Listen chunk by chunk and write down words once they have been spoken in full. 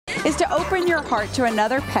is to open your heart to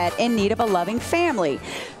another pet in need of a loving family.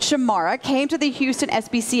 Shamara came to the Houston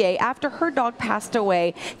SPCA after her dog passed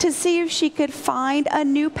away to see if she could find a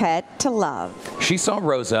new pet to love. She saw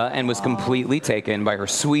Rosa and was completely taken by her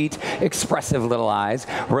sweet, expressive little eyes.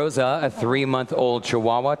 Rosa, a 3-month-old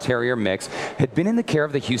Chihuahua Terrier mix, had been in the care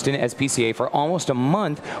of the Houston SPCA for almost a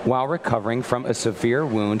month while recovering from a severe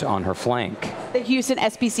wound on her flank. The Houston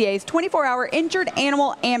SPCA's 24-hour injured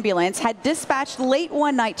animal ambulance had dispatched late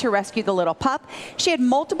one night to rescue the little pup. She had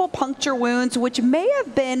multiple puncture wounds, which may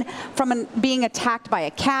have been from being attacked by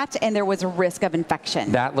a cat, and there was a risk of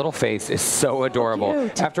infection. That little face is so adorable.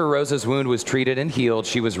 Cute. After Rosa's wound was treated and healed,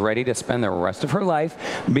 she was ready to spend the rest of her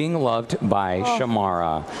life being loved by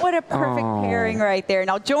Shamara. What a perfect pairing right there.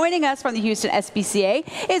 Now, joining us from the Houston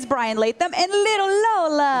SPCA is Brian Latham and little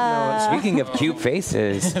Lola. Speaking of cute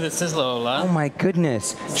faces. This is Lola. Oh my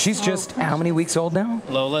goodness. She's just how many weeks old now?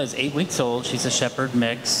 Lola is 8 weeks old. She's a shepherd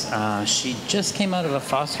mix. She just came out of a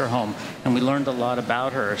foster home, and we learned a lot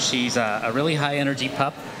about her. She's a really high energy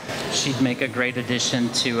pup. She'd make a great addition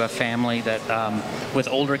to a family that with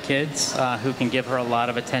older kids who can give her a lot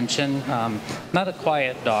of attention. Not a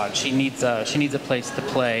quiet dog. She needs a place to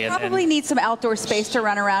play. Probably needs some outdoor space to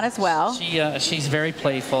run around as well. She's very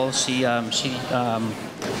playful. She's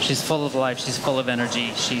full of life. She's full of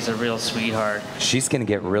energy. She's a real sweetheart. She's going to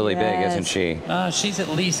get really big, isn't she? She's at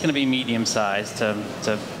least going to be medium-sized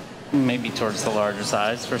to maybe towards the larger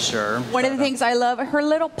size, for sure. One of the things I love, her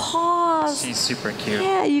little paws. She's super cute.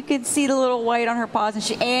 Yeah, you can see the little white on her paws,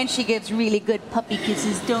 and she gives really good puppy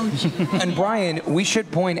kisses, don't you? And Brian, we should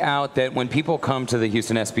point out that when people come to the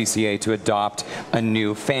Houston SPCA to adopt a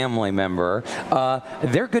new family member,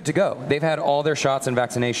 they're good to go. They've had all their shots and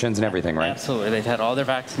vaccinations and everything, right? Absolutely. They've had all their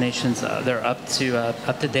vaccinations. They're up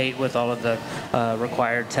to date with all of the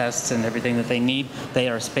required tests and everything that they need. They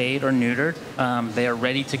are spayed or neutered. They are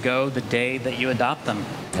ready to go the day that you adopt them.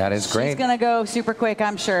 That is great. She's going to go super quick,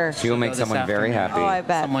 I'm sure. She will make someone very happy. Oh, I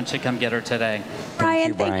bet. Someone should come get her today.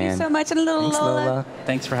 Brian, thank you so much. And little Thanks, Lola.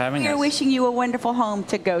 Thanks for having us. We're wishing you a wonderful home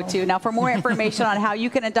to go to. Now, for more information on how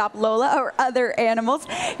you can adopt Lola or other animals,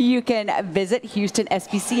 you can visit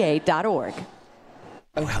HoustonSPCA.org.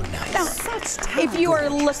 Oh, how nice. Now, if you are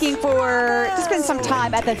looking to spend some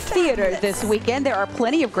time at the theater this weekend, there are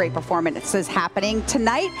plenty of great performances happening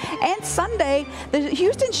tonight and Sunday. The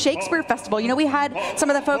Houston Shakespeare Festival, you know, we had some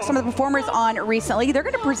of the performers on recently. They're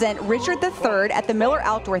going to present Richard III at the Miller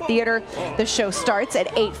Outdoor Theater. The show starts at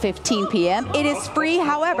 8:15 p.m. It is free.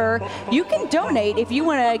 However, you can donate if you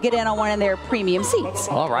want to get in on one of their premium seats.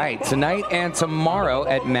 All right, tonight and tomorrow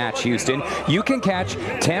at Match Houston, you can catch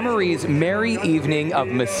Tamarie's Merry Evening of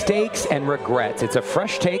Mistakes and Regrets. It's a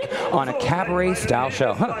fresh take on a cabaret-style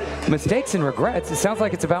show. Mistakes and Regrets? It sounds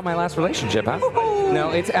like it's about my last relationship, huh? No,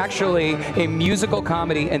 it's actually a musical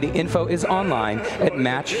comedy, and the info is online at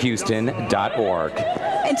matchhouston.org.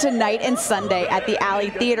 And tonight and Sunday at the Alley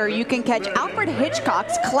Theater, you can catch Alfred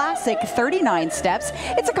Hitchcock's classic 39 Steps.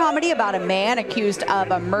 It's a comedy about a man accused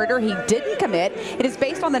of a murder he didn't commit. It is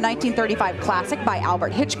based on the 1935 classic by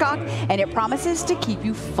Albert Hitchcock, and it promises to keep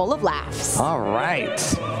you full of laughs. All right.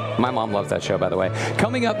 My mom loves that show, by the way.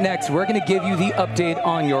 Coming up next, we're going to give you the update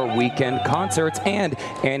on your weekend concerts, and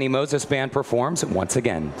Annie Moses Band performs once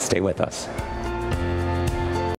again. Stay with us.